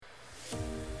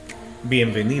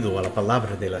Bienvenido a la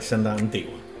palabra de la senda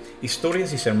antigua,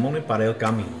 historias y sermones para el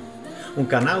camino, un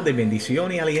canal de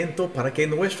bendición y aliento para que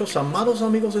nuestros amados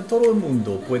amigos en todo el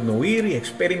mundo puedan oír y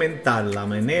experimentar la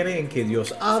manera en que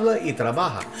Dios habla y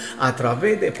trabaja a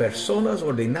través de personas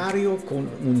ordinarias con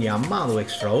un llamado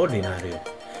extraordinario.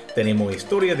 Tenemos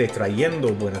historias de trayendo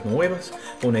buenas nuevas,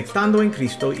 conectando en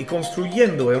Cristo y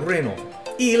construyendo el reino.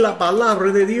 Y la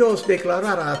palabra de Dios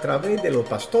declarada a través de los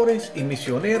pastores y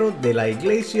misioneros de la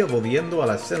iglesia volviendo a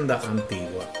la senda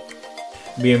antigua.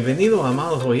 Bienvenidos,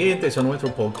 amados oyentes, a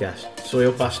nuestro podcast. Soy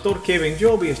el pastor Kevin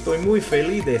Job y estoy muy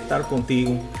feliz de estar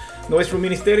contigo. Nuestro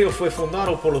ministerio fue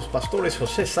fundado por los pastores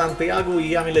José Santiago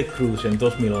y Yamile Cruz en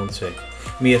 2011.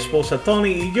 Mi esposa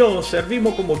Tony y yo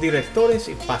servimos como directores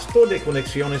y pastor de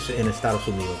conexiones en Estados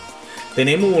Unidos.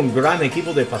 Tenemos un gran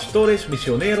equipo de pastores,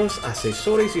 misioneros,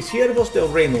 asesores y siervos del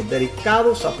reino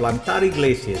dedicados a plantar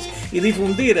iglesias y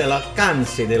difundir el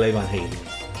alcance del evangelio.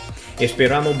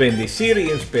 Esperamos bendecir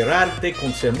y inspirarte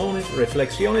con sermones,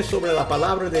 reflexiones sobre la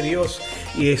palabra de Dios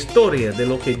y historias de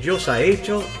lo que Dios ha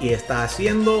hecho y está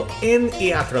haciendo en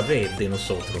y a través de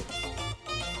nosotros.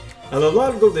 A lo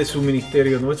largo de su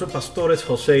ministerio, nuestros pastores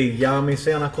José y Yami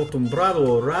se han acostumbrado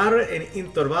a orar en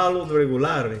intervalos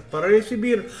regulares para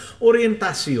recibir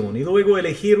orientación y luego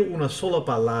elegir una sola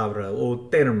palabra o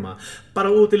tema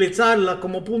para utilizarla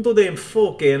como punto de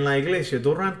enfoque en la iglesia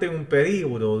durante un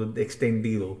periodo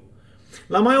extendido.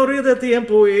 La mayoría del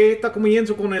tiempo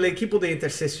comienza con el equipo de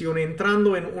intercesión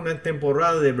entrando en una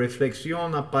temporada de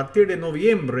reflexión a partir de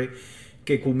noviembre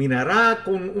que culminará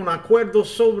con un acuerdo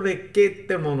sobre qué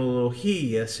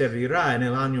terminología servirá en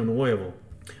el año nuevo.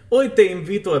 Hoy te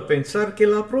invito a pensar que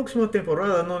la próxima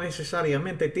temporada no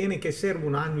necesariamente tiene que ser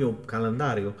un año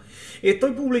calendario.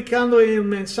 Estoy publicando el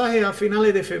mensaje a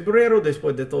finales de febrero,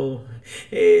 después de todo.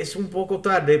 Es un poco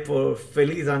tarde por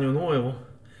feliz año nuevo.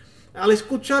 Al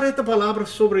escuchar esta palabra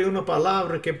sobre una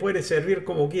palabra que puede servir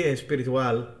como guía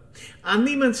espiritual,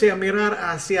 anímense a mirar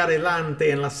hacia adelante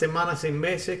en las semanas y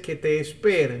meses que te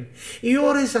esperen y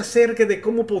ores acerca de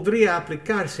cómo podría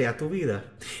aplicarse a tu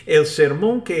vida. El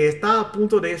sermón que está a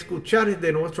punto de escuchar es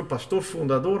de nuestro pastor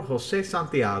fundador José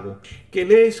Santiago, que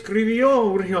le escribió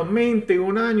originalmente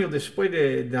un año después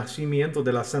del nacimiento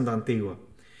de la senda antigua.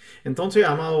 Entonces,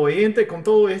 amado oyente, con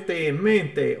todo esto en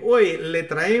mente, hoy le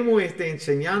traemos esta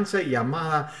enseñanza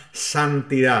llamada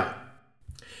Santidad.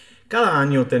 Cada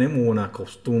año tenemos una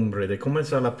costumbre de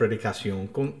comenzar la predicación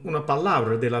con una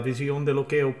palabra de la visión de lo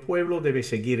que el pueblo debe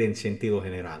seguir en sentido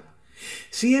general.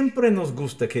 Siempre nos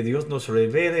gusta que Dios nos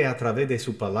revele a través de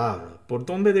su palabra por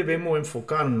dónde debemos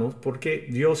enfocarnos porque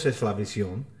Dios es la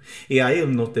visión y a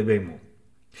Él nos debemos.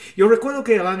 Yo recuerdo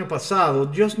que el año pasado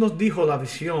Dios nos dijo la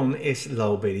visión es la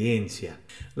obediencia.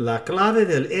 La clave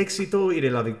del éxito y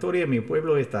de la victoria de mi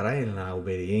pueblo estará en la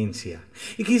obediencia.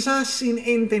 Y quizás sin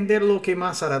entender lo que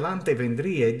más adelante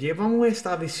vendría, llevamos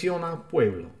esta visión al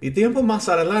pueblo. Y tiempo más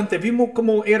adelante vimos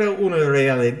cómo era una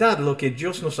realidad lo que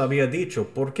Dios nos había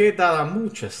dicho, porque dadas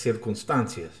muchas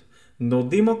circunstancias, nos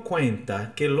dimos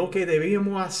cuenta que lo que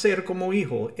debíamos hacer como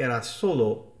hijos era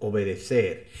solo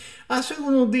obedecer. Hace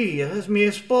unos días mi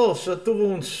esposa tuvo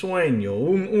un sueño,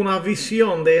 una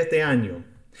visión de este año.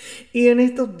 Y en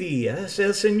estos días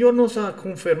el Señor nos ha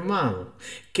confirmado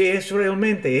que es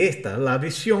realmente esta la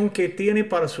visión que tiene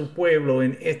para su pueblo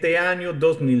en este año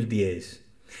 2010.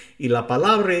 Y la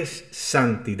palabra es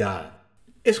santidad.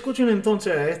 Escuchen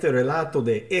entonces a este relato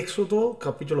de Éxodo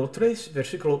capítulo 3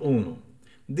 versículo 1.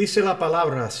 Dice la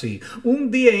palabra así: un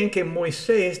día en que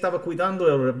Moisés estaba cuidando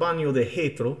el rebaño de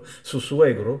Jetro, su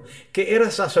suegro, que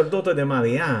era sacerdote de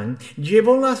Madián,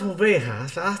 llevó las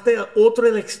ovejas hasta el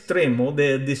otro extremo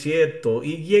del desierto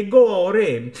y llegó a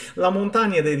Horeb, la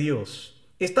montaña de Dios.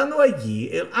 Estando allí,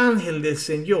 el ángel del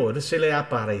Señor se le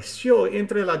apareció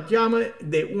entre la llama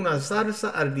de una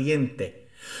zarza ardiente.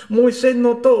 Moisés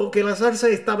notó que la zarza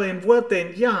estaba envuelta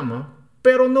en llama,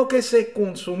 pero no que se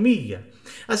consumía.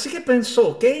 Así que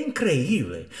pensó, qué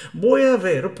increíble, voy a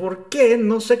ver por qué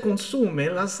no se consume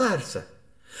la zarza.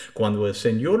 Cuando el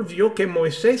Señor vio que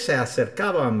Moisés se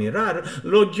acercaba a mirar,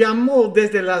 lo llamó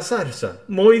desde la zarza.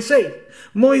 Moisés,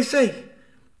 Moisés,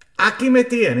 aquí me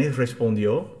tienes,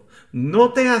 respondió.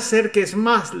 No te acerques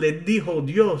más, le dijo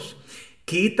Dios,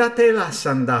 quítate las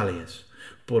sandalias,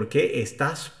 porque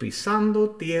estás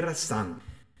pisando tierra santa.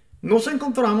 Nos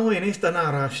encontramos en esta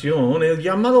narración el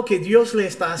llamado que Dios le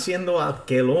está haciendo a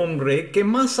aquel hombre que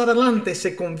más adelante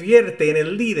se convierte en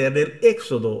el líder del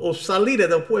éxodo o salida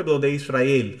del pueblo de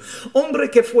Israel.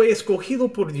 Hombre que fue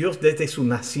escogido por Dios desde su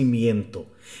nacimiento.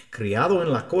 Criado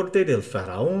en la corte del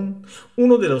faraón,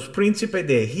 uno de los príncipes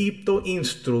de Egipto,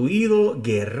 instruido,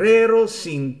 guerrero,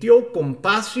 sintió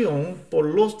compasión por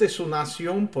los de su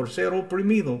nación por ser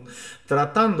oprimido.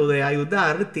 Tratando de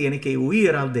ayudar, tiene que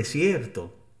huir al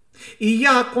desierto. Y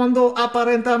ya cuando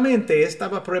aparentemente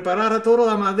estaba preparada toda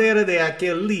la madera de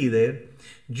aquel líder,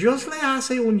 Dios le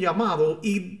hace un llamado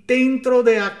y dentro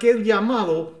de aquel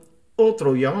llamado,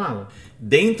 otro llamado.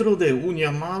 Dentro de un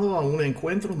llamado a un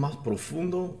encuentro más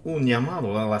profundo, un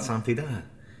llamado a la santidad.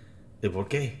 ¿Y por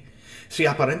qué? Si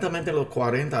aparentemente los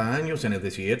 40 años en el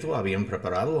desierto habían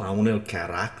preparado, aún el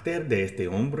carácter de este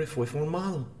hombre fue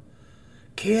formado.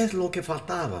 ¿Qué es lo que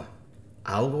faltaba?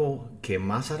 Algo que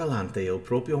más adelante el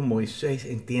propio Moisés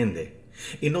entiende.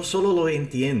 Y no solo lo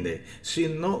entiende,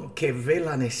 sino que ve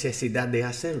la necesidad de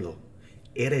hacerlo.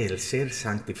 Era el ser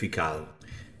santificado.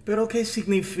 Pero ¿qué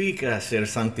significa ser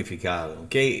santificado?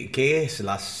 ¿Qué es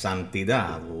la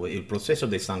santidad o el proceso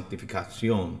de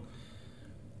santificación?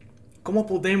 ¿Cómo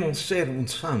podemos ser un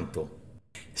santo?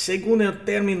 Según el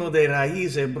término de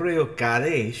raíz hebreo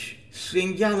Kadesh,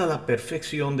 señala la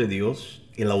perfección de Dios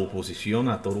y la oposición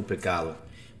a todo pecado.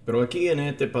 Pero aquí en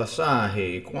este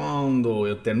pasaje, cuando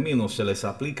el término se les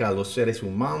aplica a los seres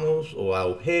humanos o a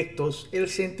objetos, el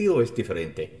sentido es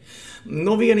diferente.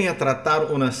 No viene a tratar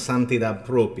una santidad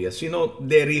propia, sino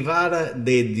derivada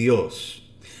de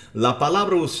Dios. La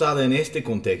palabra usada en este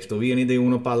contexto viene de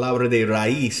una palabra de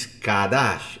raíz,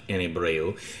 kadash en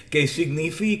hebreo, que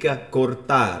significa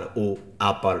cortar o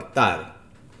apartar.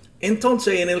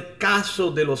 Entonces, en el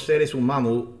caso de los seres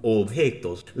humanos o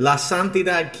objetos, la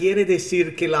santidad quiere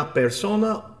decir que la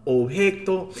persona o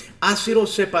objeto ha sido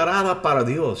separada para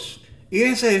Dios. Y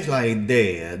esa es la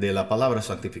idea de la palabra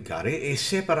santificar, es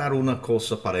separar una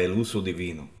cosa para el uso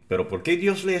divino. Pero ¿por qué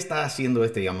Dios le está haciendo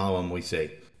este llamado a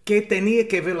Moisés? ¿Qué tenía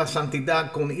que ver la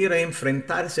santidad con ir a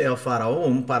enfrentarse al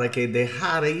faraón para que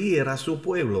dejara ir a su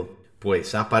pueblo?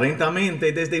 Pues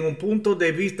aparentemente desde un punto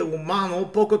de vista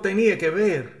humano poco tenía que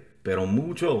ver, pero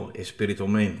mucho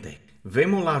espiritualmente.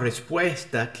 Vemos la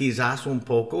respuesta quizás un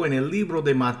poco en el libro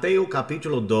de Mateo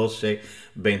capítulo 12,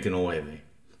 29.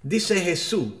 Dice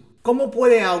Jesús: ¿cómo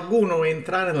puede alguno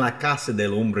entrar en la casa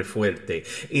del hombre fuerte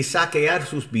y saquear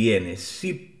sus bienes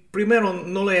si primero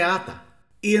no le ata?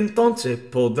 Y entonces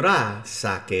podrá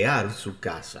saquear su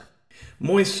casa.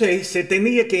 Moisés se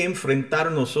tenía que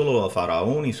enfrentar no solo al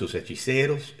faraón y sus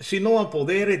hechiceros, sino a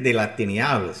poderes de las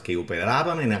tinieblas que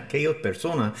operaban en aquellas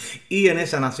personas y en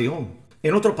esa nación.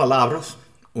 En otras palabras,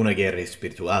 una guerra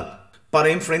espiritual. Para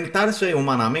enfrentarse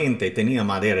humanamente tenía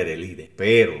madera de líder,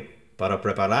 pero para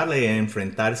prepararle a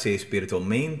enfrentarse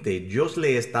espiritualmente, Dios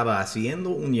le estaba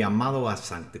haciendo un llamado a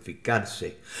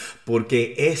santificarse,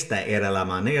 porque esta era la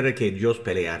manera que Dios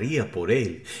pelearía por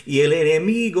él, y el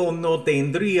enemigo no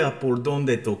tendría por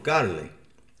dónde tocarle.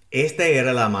 Esta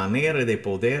era la manera de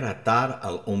poder atar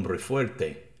al hombre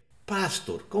fuerte.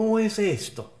 Pastor, ¿cómo es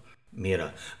esto?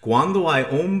 Mira, cuando hay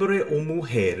hombre o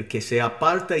mujer que se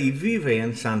aparta y vive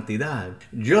en santidad,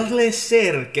 Dios le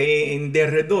cerca en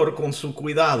derredor con su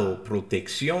cuidado,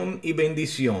 protección y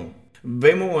bendición.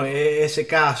 Vemos ese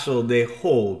caso de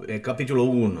Job, el capítulo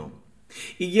 1.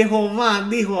 Y Jehová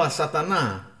dijo a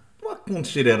Satanás: ¿no has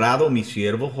considerado mi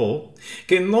siervo Job,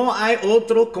 que no hay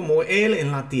otro como él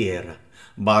en la tierra,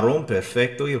 varón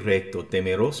perfecto y recto,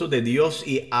 temeroso de Dios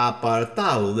y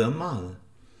apartado del mal?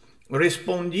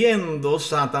 Respondiendo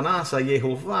Satanás a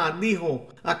Jehová, dijo: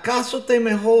 ¿acaso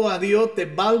teme Jehová a Dios de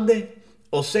balde?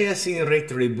 O sea, sin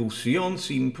retribución,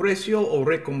 sin precio o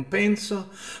recompensa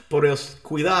por el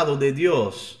cuidado de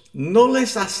Dios. ¿No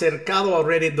les has acercado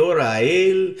alrededor a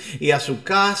él y a su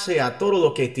casa y a todo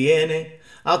lo que tiene?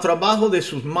 Al trabajo de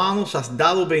sus manos has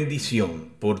dado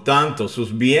bendición. Por tanto,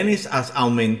 sus bienes has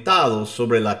aumentado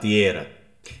sobre la tierra.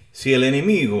 Si el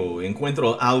enemigo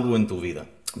encuentra algo en tu vida,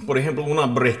 por ejemplo, una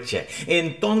brecha,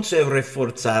 entonces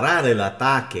reforzará el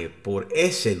ataque por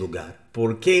ese lugar,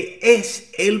 porque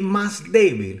es el más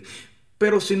débil.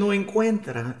 Pero si no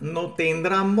encuentra, no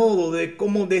tendrá modo de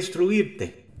cómo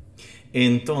destruirte.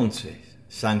 Entonces,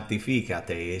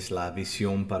 santifícate es la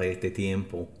visión para este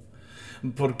tiempo.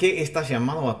 ¿Por qué estás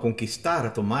llamado a conquistar,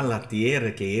 a tomar la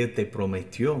tierra que Él te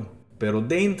prometió? Pero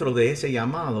dentro de ese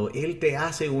llamado, Él te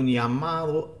hace un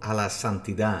llamado a la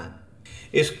santidad.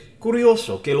 Es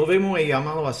curioso que lo vemos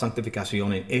llamado a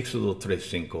santificación en Éxodo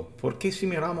 3:5, porque si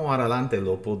miramos adelante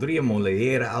lo podríamos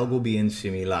leer algo bien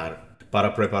similar.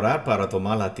 Para preparar para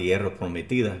tomar la tierra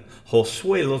prometida,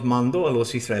 Josué los mandó a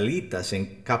los israelitas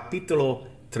en capítulo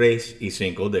 3 y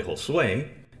 5 de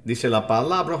Josué. Dice la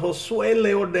palabra: Josué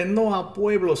le ordenó al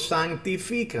pueblo: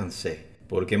 santifícanse,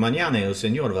 porque mañana el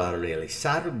Señor va a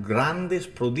realizar grandes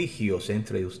prodigios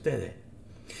entre ustedes.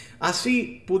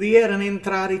 Así pudieran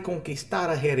entrar y conquistar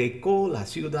a Jericó, la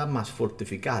ciudad más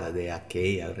fortificada de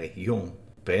aquella región.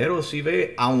 Pero si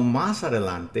ve aún más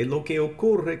adelante lo que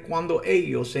ocurre cuando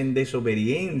ellos en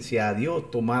desobediencia a Dios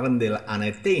tomaron del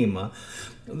anatema,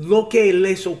 lo que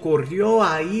les ocurrió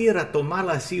a ir a tomar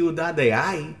la ciudad de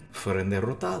Ai, fueron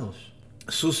derrotados.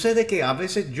 Sucede que a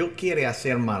veces Dios quiere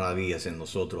hacer maravillas en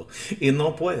nosotros y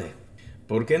no puede.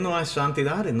 Porque no hay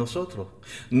santidad en nosotros.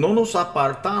 No nos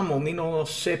apartamos ni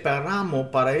nos separamos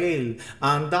para Él.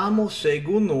 Andamos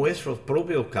según nuestros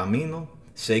propios caminos,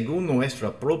 según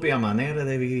nuestra propia manera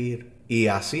de vivir. Y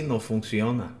así no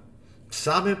funciona.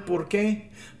 ¿Sabe por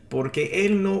qué? Porque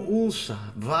Él no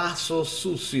usa vasos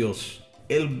sucios.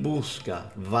 Él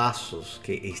busca vasos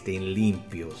que estén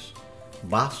limpios.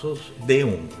 Vasos de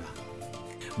honra.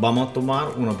 Vamos a tomar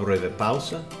una breve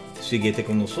pausa. Síguete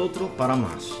con nosotros para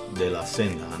más de la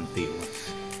senda antigua.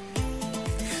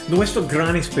 Nuestra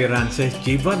gran esperanza es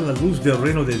llevar la luz del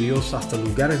reino de Dios hasta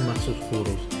lugares más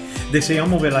oscuros.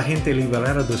 Deseamos ver a la gente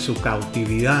liberada de su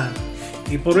cautividad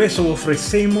y por eso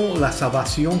ofrecemos la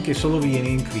salvación que solo viene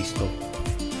en Cristo.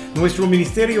 Nuestro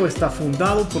ministerio está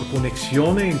fundado por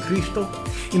conexiones en Cristo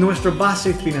y nuestra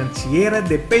base financiera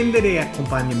depende de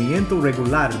acompañamiento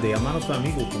regular de hermanos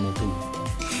amigos como tú.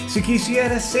 Si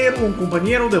quisieras ser un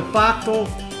compañero de pacto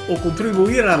o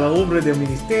contribuir a la obra del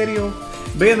ministerio,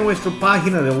 ve a nuestra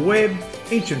página de web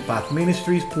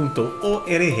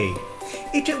ancientpathministries.org.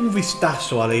 Echa un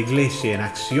vistazo a la iglesia en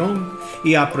acción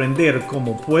y aprender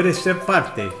cómo puedes ser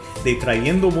parte de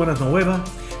trayendo buenas nuevas,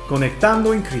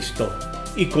 conectando en Cristo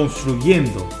y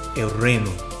construyendo el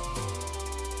reino.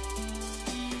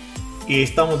 Y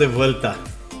estamos de vuelta.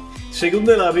 Según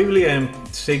de la Biblia en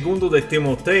 2 de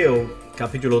Timoteo,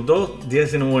 capítulo 2,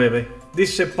 19,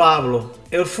 dice Pablo,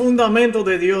 el fundamento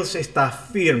de Dios está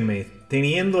firme,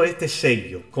 teniendo este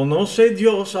sello. Conoce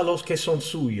Dios a los que son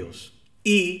suyos,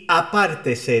 y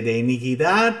apártese de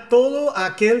iniquidad todo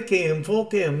aquel que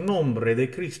invoque el nombre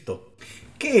de Cristo.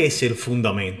 ¿Qué es el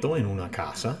fundamento en una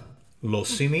casa? Los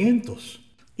cimientos.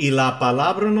 Y la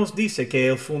palabra nos dice que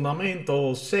el fundamento,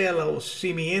 o sea, los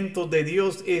cimientos de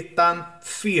Dios están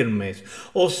firmes,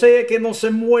 o sea que no se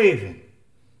mueven.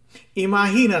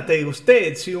 Imagínate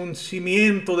usted si un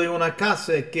cimiento de una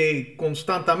casa que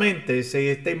constantemente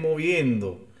se esté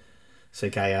moviendo,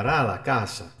 se caerá la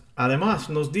casa. Además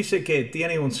nos dice que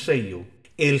tiene un sello.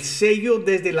 El sello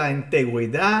desde la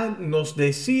antigüedad nos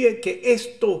decía que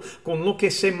esto con lo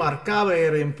que se marcaba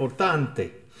era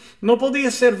importante. No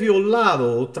podía ser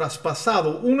violado o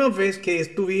traspasado una vez que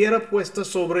estuviera puesta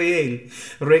sobre él.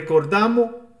 Recordamos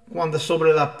cuando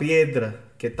sobre la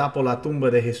piedra que tapó la tumba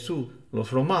de Jesús, los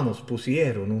romanos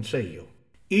pusieron un sello.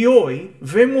 Y hoy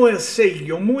vemos el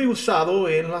sello muy usado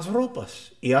en las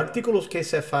ropas y artículos que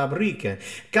se fabrican.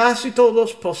 Casi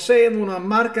todos poseen una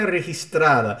marca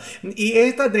registrada y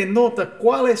esta denota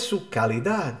cuál es su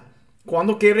calidad.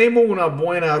 Cuando queremos una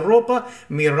buena ropa,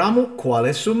 miramos cuál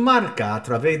es su marca a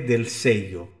través del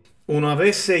sello. Una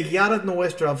vez sellada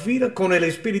nuestra vida con el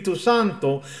Espíritu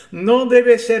Santo, no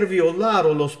debe ser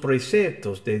violado los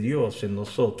preceptos de Dios en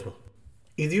nosotros.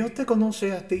 Y Dios te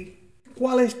conoce a ti.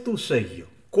 ¿Cuál es tu sello?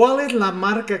 ¿Cuál es la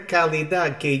marca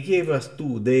calidad que llevas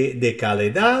tú? ¿De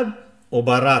calidad o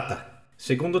barata?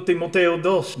 2 Timoteo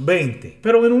 2:20.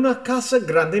 Pero en una casa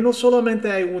grande no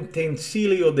solamente hay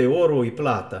utensilios de oro y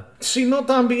plata, sino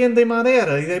también de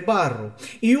madera y de barro.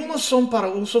 Y unos son para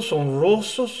usos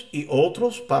honrosos y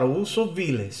otros para usos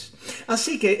viles.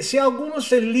 Así que si alguno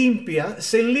se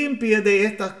limpia de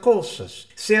estas cosas,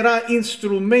 será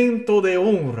instrumento de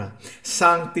honra,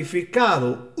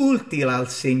 santificado, útil al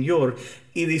Señor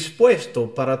y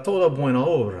dispuesto para toda buena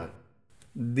obra.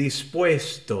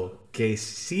 Dispuesto, que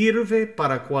sirve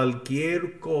para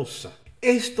cualquier cosa.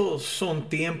 Estos son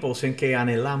tiempos en que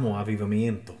anhelamos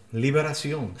avivamiento,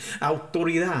 liberación,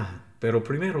 autoridad. Pero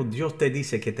primero Dios te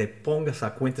dice que te pongas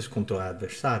a cuentas con tu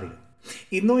adversario.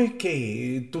 Y no es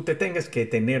que tú te tengas que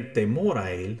tener temor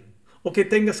a él, o que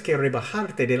tengas que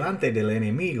rebajarte delante del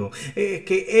enemigo,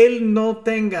 que él no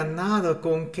tenga nada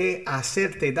con que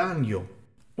hacerte daño,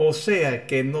 o sea,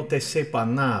 que no te sepa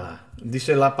nada.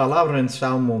 Dice la palabra en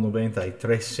Salmo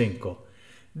 93:5.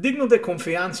 Digno de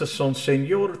confianza son,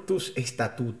 Señor, tus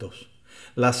estatutos.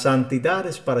 La santidad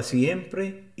es para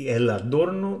siempre y el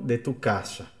adorno de tu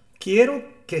casa. Quiero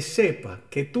que sepa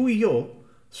que tú y yo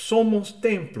somos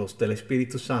templos del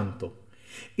Espíritu Santo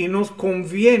y nos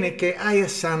conviene que haya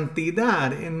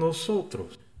santidad en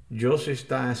nosotros. Dios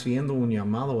está haciendo un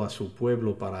llamado a su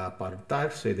pueblo para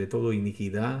apartarse de toda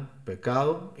iniquidad,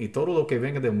 pecado y todo lo que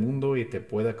venga del mundo y te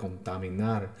pueda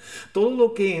contaminar. Todo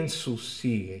lo que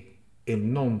ensucie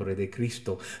el nombre de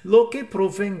Cristo, lo que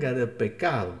provenga del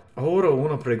pecado. Ahora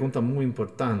una pregunta muy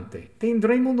importante.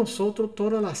 ¿Tendremos nosotros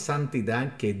toda la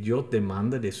santidad que Dios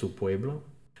demanda de su pueblo?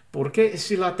 Porque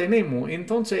si la tenemos,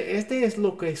 entonces este es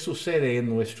lo que sucede en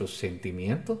nuestros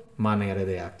sentimientos, manera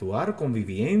de actuar,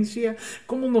 convivencia,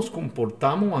 cómo nos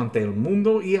comportamos ante el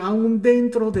mundo y aún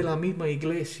dentro de la misma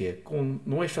iglesia, con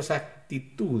nuestras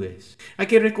actitudes. Hay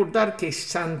que recordar que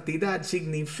santidad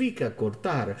significa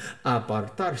cortar,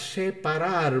 apartar,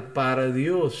 separar para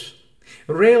Dios.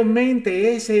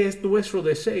 Realmente ese es nuestro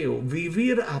deseo,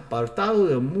 vivir apartado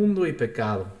del mundo y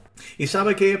pecado. ¿Y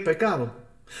sabe qué es pecado?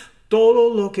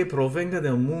 Todo lo que provenga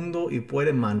del mundo y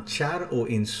puede manchar o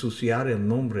ensuciar el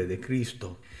nombre de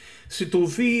Cristo. Si tu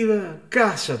vida,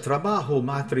 casa, trabajo,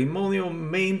 matrimonio,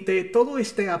 mente, todo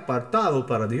esté apartado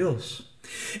para Dios.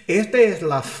 Esta es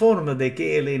la forma de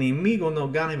que el enemigo no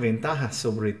gane ventaja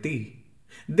sobre ti.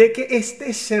 De que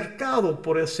estés cercado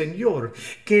por el Señor,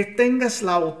 que tengas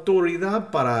la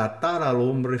autoridad para atar al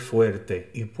hombre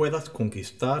fuerte y puedas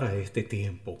conquistar a este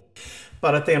tiempo.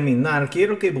 Para terminar,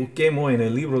 quiero que busquemos en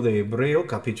el libro de Hebreo,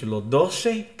 capítulo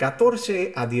 12,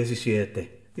 14 a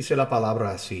 17. Dice la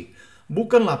palabra así: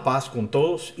 buscan la paz con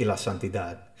todos y la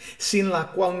santidad, sin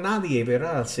la cual nadie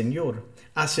verá al Señor.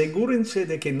 Asegúrense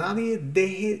de que nadie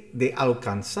deje de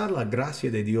alcanzar la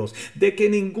gracia de Dios, de que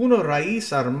ninguna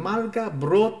raíz amarga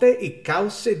brote y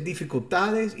cause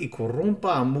dificultades y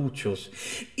corrompa a muchos,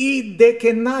 y de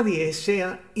que nadie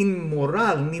sea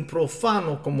inmoral ni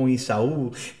profano como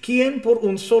Esaú, quien por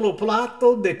un solo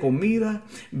plato de comida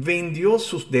vendió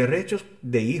sus derechos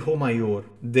de hijo mayor.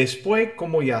 Después,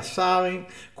 como ya saben,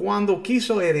 cuando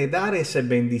quiso heredar esa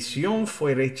bendición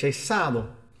fue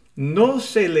rechazado. No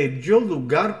se le dio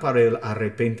lugar para el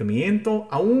arrepentimiento,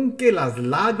 aunque las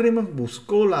lágrimas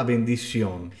buscó la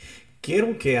bendición.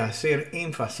 Quiero que hacer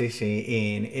énfasis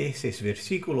en esos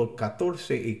versículos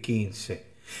 14 y 15.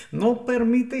 No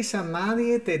permites a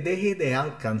nadie te deje de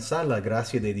alcanzar la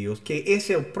gracia de Dios, que es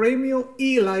el premio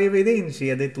y la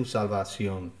evidencia de tu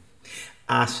salvación.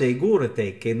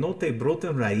 Asegúrate que no te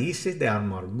broten raíces de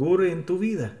amargura en tu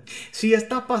vida. Si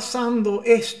está pasando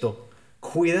esto,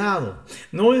 cuidado,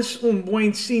 no es un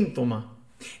buen síntoma.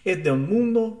 Es del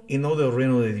mundo y no del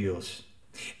reino de Dios.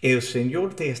 El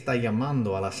Señor te está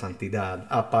llamando a la santidad,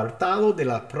 apartado de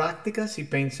las prácticas y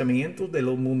pensamientos de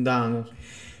los mundanos.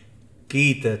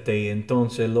 Quítate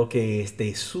entonces lo que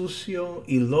esté sucio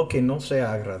y lo que no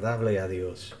sea agradable a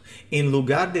Dios. En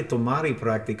lugar de tomar y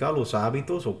practicar los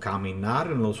hábitos o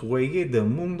caminar en los huellas del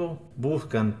mundo,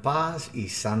 buscan paz y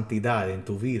santidad en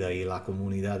tu vida y la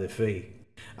comunidad de fe.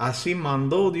 Así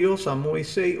mandó Dios a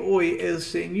Moisés. Hoy el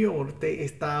Señor te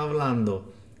está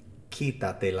hablando.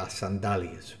 Quítate las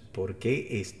sandalias,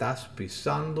 porque estás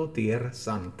pisando tierra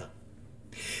santa.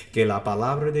 Que la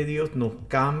palabra de Dios nos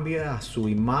cambie a su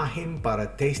imagen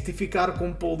para testificar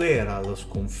con poder a los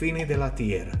confines de la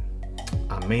tierra.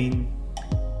 Amén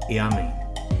y amén.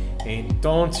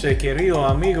 Entonces, querido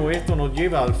amigo, esto nos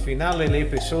lleva al final del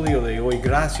episodio de hoy.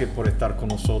 Gracias por estar con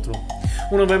nosotros.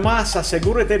 Una vez más,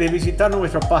 asegúrate de visitar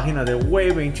nuestra página de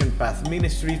web,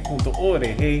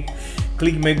 ancientpathministries.org.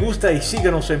 Clic me gusta y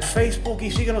síganos en Facebook y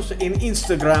síganos en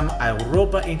Instagram,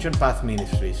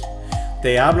 @ancientpathministries.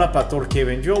 Te habla Pastor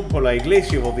Kevin Job por la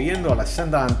iglesia volviendo a la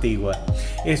senda antigua.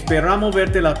 Esperamos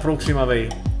verte la próxima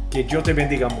vez. Que Dios te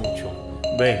bendiga mucho.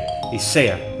 Ve y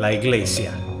sea la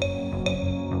iglesia.